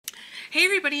Hey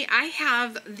everybody, I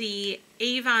have the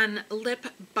Avon lip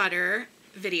butter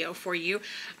video for you.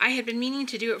 I had been meaning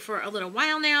to do it for a little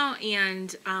while now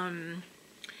and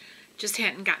just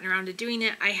hadn't gotten around to doing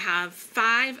it. I have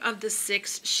 5 of the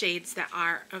 6 shades that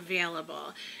are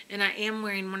available, and I am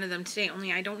wearing one of them today,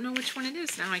 only I don't know which one it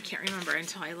is now. I can't remember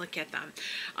until I look at them.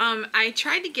 I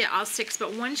tried to get all 6,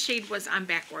 but one shade was on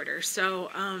back order, so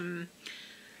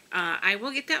I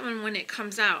will get that one when it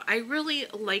comes out. I really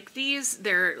like these.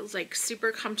 They're like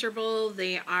super comfortable.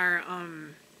 They are,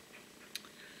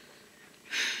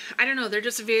 I don't know, they're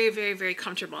just very, very, very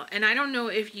comfortable. And I don't know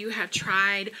if you have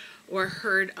tried or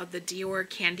heard of the Dior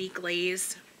Candy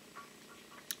Glaze.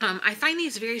 I find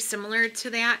these very similar to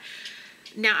that.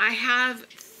 Now I have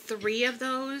 3 of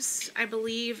those, I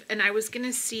believe, and I was going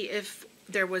to see if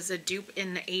there was a dupe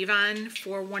in the Avon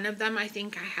for one of them. I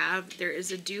think there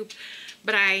is a dupe,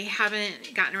 but I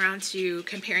haven't gotten around to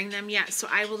comparing them yet, so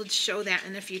I will show that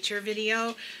in a future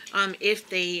video if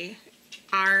they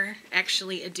are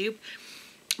actually a dupe.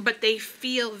 But they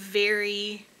feel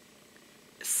very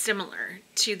similar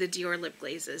to the Dior lip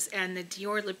glazes, and the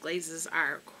Dior lip glazes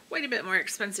are quite a bit more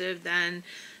expensive than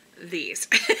these.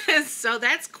 So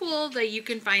that's cool that you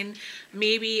can find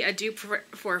maybe a dupe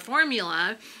for a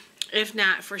formula, if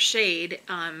not for shade,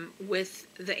 with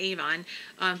the Avon.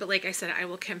 But like I said, I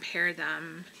will compare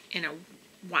them in a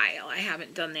while. I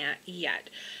haven't done that yet.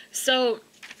 So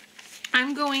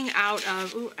I'm going out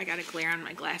of, ooh, I got a glare on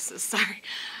my glasses, sorry.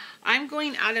 I'm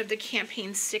going out of the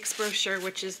Campaign 6 brochure,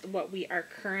 which is what we are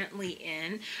currently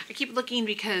in. I keep looking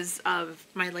because of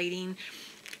my lighting.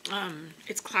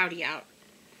 It's cloudy out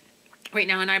right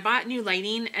now, and I bought new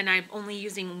lighting, and I'm only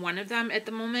using one of them at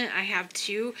the moment. I have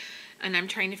 2, and I'm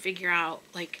trying to figure out,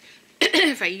 like,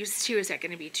 if I use 2, is that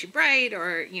going to be too bright,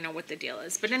 or, you know, what the deal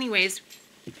is. But anyways,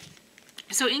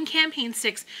 so in Campaign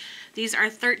 6, these are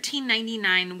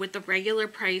 $13.99 with the regular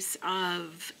price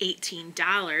of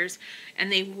 $18,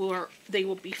 and they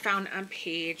will be found on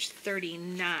page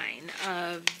 39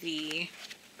 of the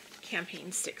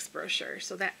Campaign 6 brochure.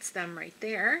 So that's them right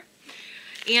there.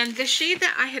 And the shade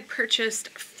that I had purchased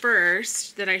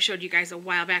first, that I showed you guys a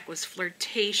while back, was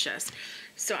Flirtatious.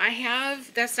 So I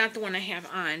have, that's not the one I have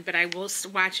on, but I will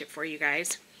swatch it for you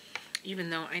guys, even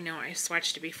though I know I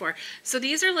swatched it before. So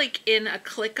these are like in a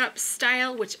click up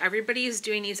style, which everybody is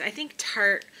doing these. I think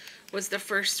Tarte was the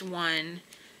first one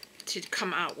to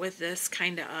come out with this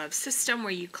kind of system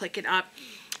where you click it up.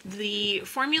 The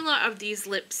formula of these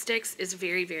lipsticks is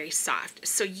very, very soft.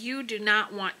 So you do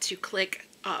not want to click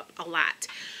up a lot,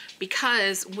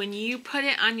 because when you put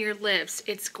it on your lips,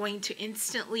 it's going to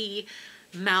instantly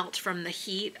melt from the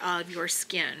heat of your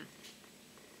skin.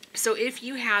 So if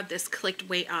you have this clicked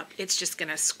way up, it's just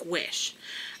gonna squish.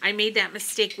 I made that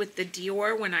mistake with the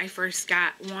Dior when I first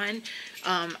got one.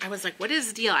 I was like, what is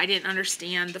the deal? I didn't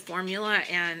understand the formula,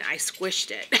 and I squished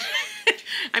it.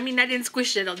 I mean, I didn't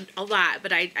squish it a lot,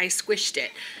 but I squished it.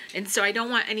 And so I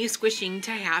don't want any squishing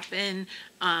to happen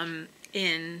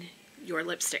in your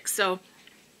lipstick. So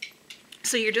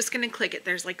you're just gonna click it.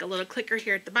 There's like a little clicker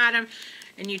here at the bottom,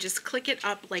 and you just click it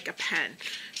up like a pen.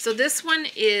 So this one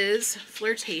is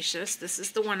Flirtatious. This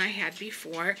is the one I had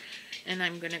before, and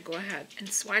I'm gonna go ahead and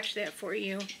swatch that for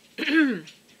you.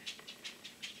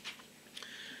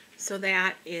 So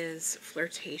that is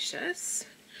Flirtatious.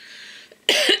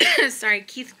 Sorry,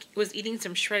 Keith was eating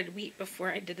some shredded wheat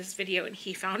before I did this video, and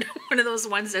he found one of those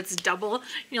ones that's double,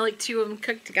 you know, like 2 of them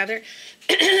cooked together,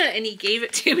 and he gave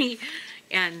it to me,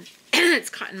 and it's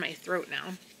caught in my throat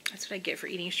now. That's what I get for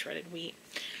eating shredded wheat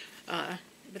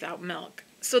without milk.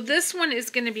 So this one is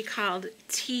going to be called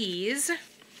Tease.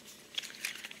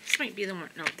 This might be the one.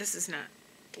 No, this is not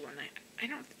the one I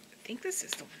don't think this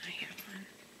is the one I have on.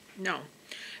 No.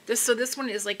 So this one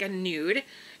is like a nude,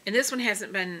 and this one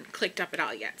hasn't been clicked up at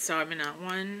all yet. So I'm going to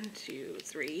 1, 2,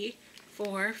 3,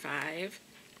 4, 5,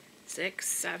 6,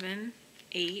 7,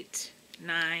 8,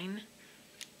 9,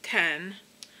 10,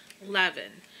 11.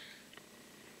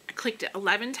 I clicked it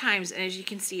 11 times, and as you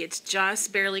can see, it's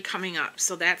just barely coming up.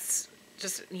 So that's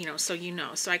just, you know, so you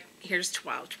know. So here's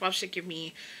 12. 12 should give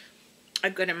me a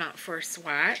good amount for a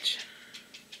swatch.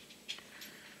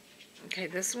 Okay,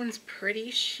 this one's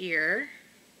pretty sheer.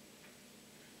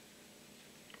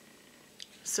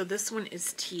 So this one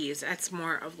is Tease. That's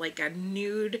more of like a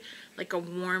nude, like a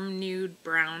warm nude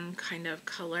brown kind of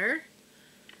color.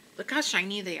 Look how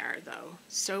shiny they are, though.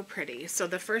 So pretty. So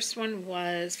the first one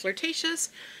was Flirtatious,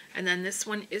 and then this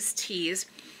one is Tease.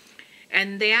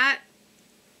 And that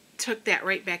took that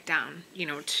right back down, you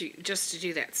know, just to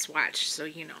do that swatch, so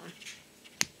you know.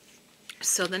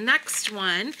 So the next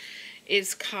one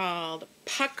is called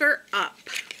Pucker Up.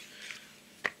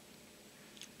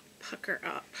 Pucker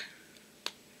Up.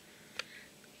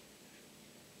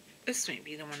 This might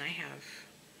be the one I have.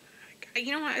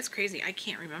 You know what? It's crazy. I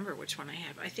can't remember which one I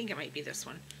have. I think it might be this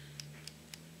one.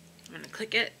 I'm going to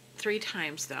click it 3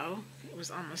 times though. It was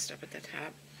almost up at the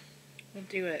top. We'll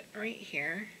do it right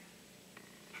here.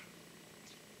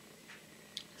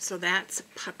 So that's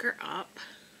Pucker Up.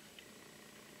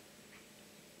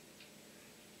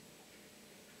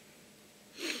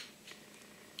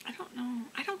 I don't know.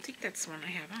 I don't think that's the one I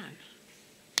have on.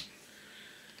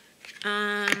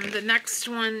 The next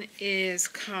one is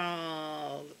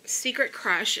called Secret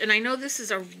Crush. And I know this is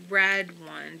a red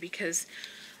one because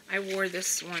I wore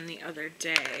this one the other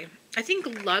day. I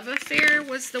think Love Affair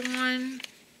was the one.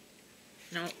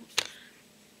 No.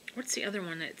 What's the other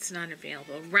one that's not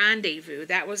available? Rendezvous.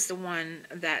 That was the one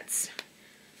that's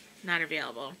not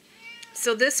available.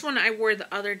 So this one I wore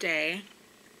the other day.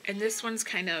 And this one's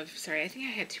kind of, sorry, I think I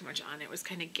had too much on. It was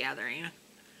kind of gathering.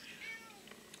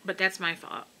 But that's my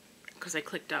fault, because I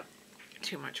clicked up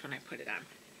too much when I put it on.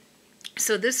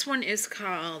 So this one is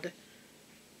called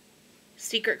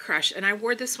Secret Crush. And I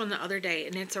wore this one the other day,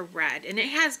 and it's a red. And it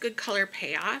has good color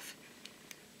payoff.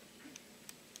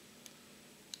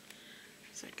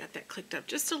 So I got that clicked up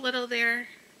just a little there.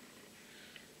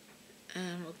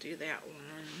 And we'll do that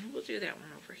one. We'll do that one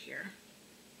over here.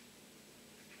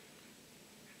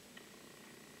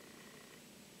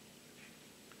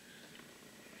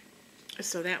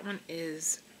 So that one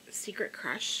is Secret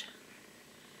Crush.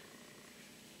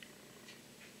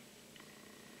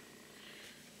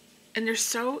 And they're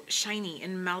so shiny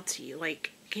and melty.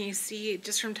 Like, can you see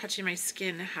just from touching my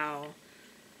skin how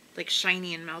like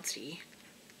shiny and melty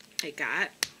it got?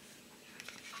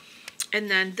 And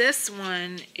then this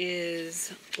one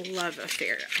is Love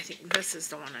Affair. I think this is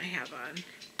the one I have on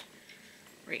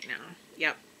right now.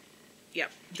 Yep,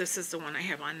 this is the one I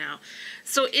have on now.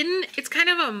 So it's kind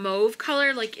of a mauve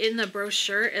color. Like in the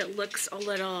brochure, it looks a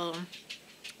little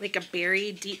like a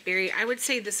berry, deep berry. I would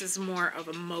say this is more of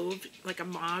a mauve, like a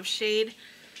mauve shade.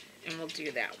 And we'll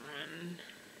do that one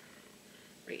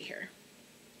right here.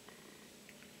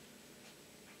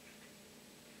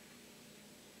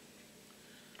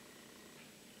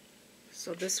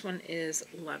 So this one is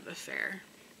Love Affair.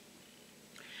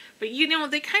 But you know,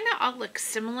 they kind of all look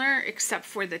similar except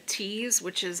for the T's,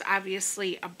 which is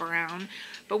obviously a brown.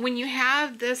 But when you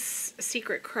have this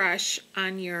Secret Crush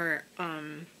on your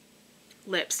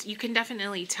lips, you can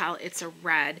definitely tell it's a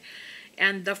red.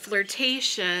 And the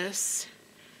Flirtatious,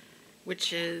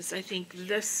 which is, I think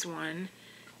this one,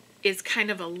 is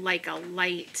kind of like a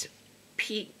light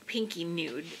pinky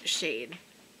nude shade.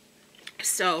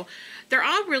 So they're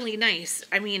all really nice.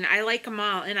 I mean, I like them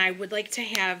all, and I would like to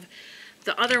have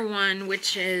the other one,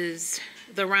 which is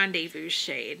the Rendezvous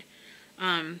shade,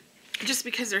 just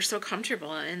because they're so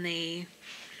comfortable and they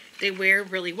wear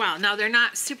really well. Now, they're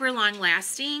not super long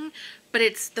lasting, but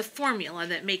it's the formula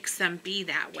that makes them be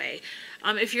that way.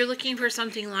 If you're looking for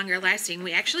something longer lasting,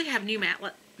 we actually have new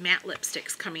matte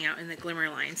lipsticks coming out in the Glimmer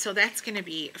line, so that's going to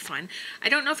be fun. I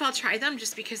don't know if I'll try them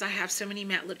just because I have so many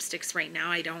matte lipsticks right now.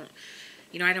 I don't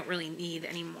really need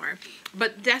any more.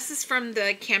 But this is from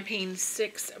the Campaign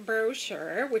 6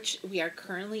 brochure, which we are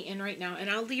currently in right now. And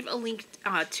I'll leave a link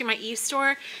to my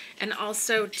e-store and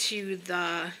also to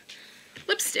the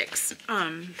lipsticks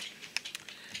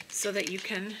so that you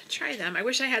can try them. I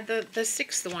wish I had the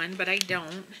 6th one, but I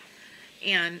don't.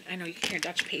 And I know you can hear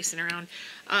Dutch pacing around.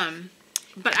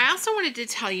 But I also wanted to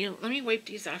tell you, let me wipe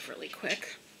these off really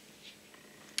quick.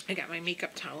 I got my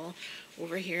makeup towel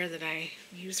over here that I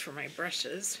use for my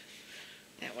brushes.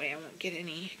 That way I won't get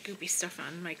any goopy stuff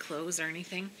on my clothes or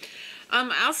anything.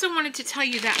 I also wanted to tell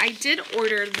you that I did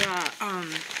order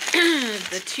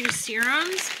the 2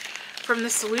 serums from the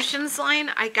Solutions line.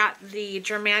 I got the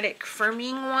Dramatic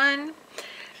Firming one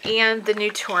and the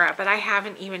Nutura, but I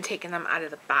haven't even taken them out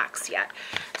of the box yet.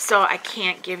 So I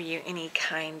can't give you any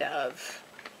kind of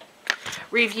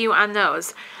review on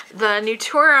those. The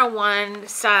Nutura one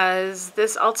says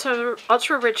this ultra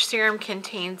rich serum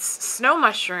contains snow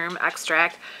mushroom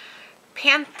extract,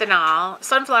 panthenol,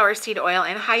 sunflower seed oil,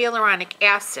 and hyaluronic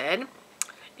acid.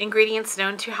 Ingredients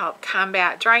known to help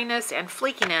combat dryness and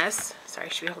flakiness. Sorry, I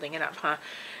should be holding it up, huh?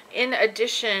 In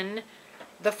addition,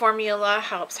 the formula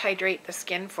helps hydrate the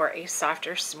skin for a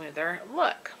softer, smoother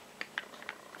look.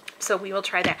 So we will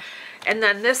try that. And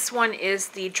then this one is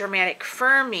the Dramatic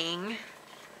Firming,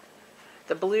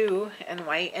 the blue and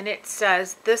white, and it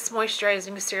says this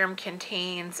moisturizing serum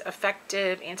contains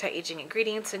effective anti-aging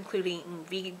ingredients including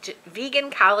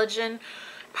vegan collagen,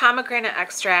 pomegranate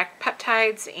extract,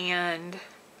 peptides, and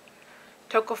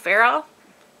tocopherol.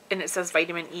 And it says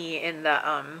vitamin E in the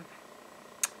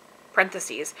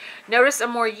parentheses. Notice a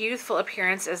more youthful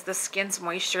appearance as the skin's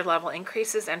moisture level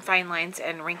increases and fine lines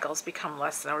and wrinkles become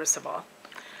less noticeable.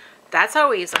 That's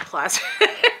always a plus,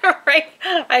 right?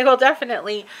 I will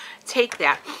definitely take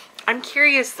that. I'm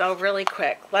curious though, really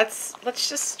quick. Let's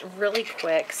just really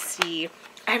quick see.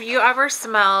 Have you ever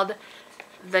smelled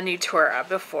the Nutura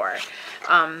before?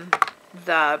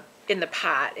 In the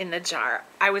pot, in the jar.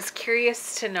 I was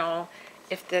curious to know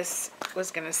if this was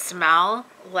gonna smell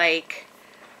like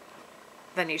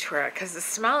the Nutura, because the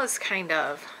smell is kind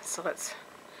of, so let's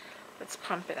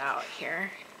pump it out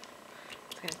here.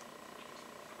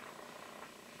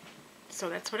 So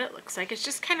that's what it looks like. It's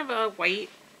just kind of a white,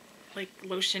 like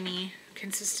lotion-y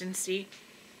consistency.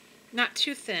 Not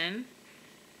too thin.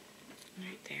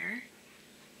 Right there.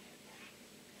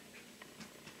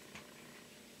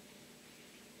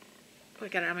 Oh, I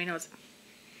got it on my nose.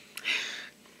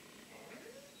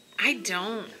 I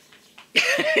don't.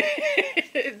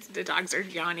 The dogs are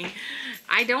yawning.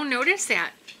 I don't notice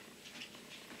that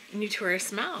Nutura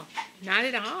smell. Not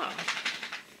at all.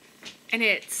 And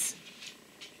it's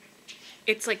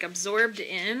like absorbed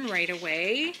in right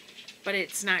away, but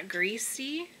it's not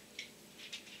greasy.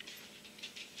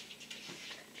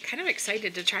 Kind of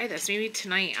excited to try this. Maybe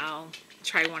tonight I'll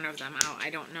try one of them out. I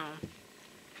don't know.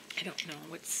 I don't know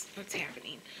what's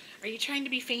happening. Are you trying to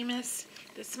be famous?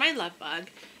 This is my love bug.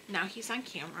 Now he's on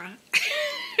camera.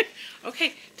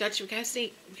 Okay, Dutch, we gotta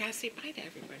say bye to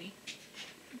everybody.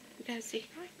 We gotta say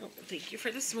hi. Oh, thank you for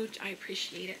the smooch. I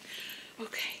appreciate it.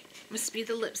 Okay, must be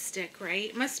the lipstick,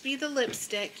 right? Must be the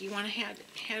lipstick. You want to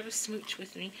have a smooch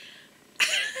with me?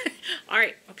 All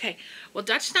right. Okay. Well,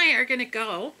 Dutch and I are gonna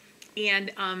go.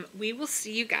 And we will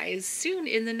see you guys soon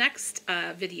in the next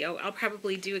video. I'll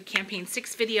probably do a campaign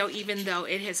 6 video, even though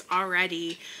it has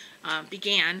already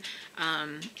began.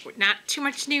 Not too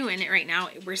much new in it right now.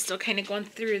 We're still kind of going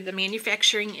through the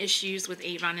manufacturing issues with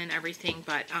Avon and everything,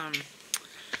 but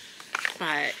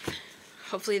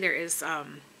hopefully there is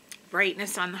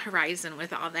brightness on the horizon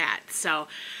with all that. So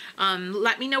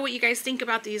let me know what you guys think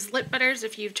about these lip butters,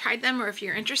 if you've tried them or if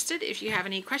you're interested. If you have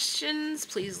any questions,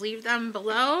 please leave them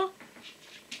below.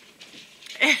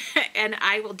 And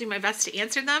I will do my best to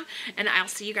answer them. And I'll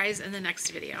see you guys in the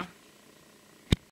next video.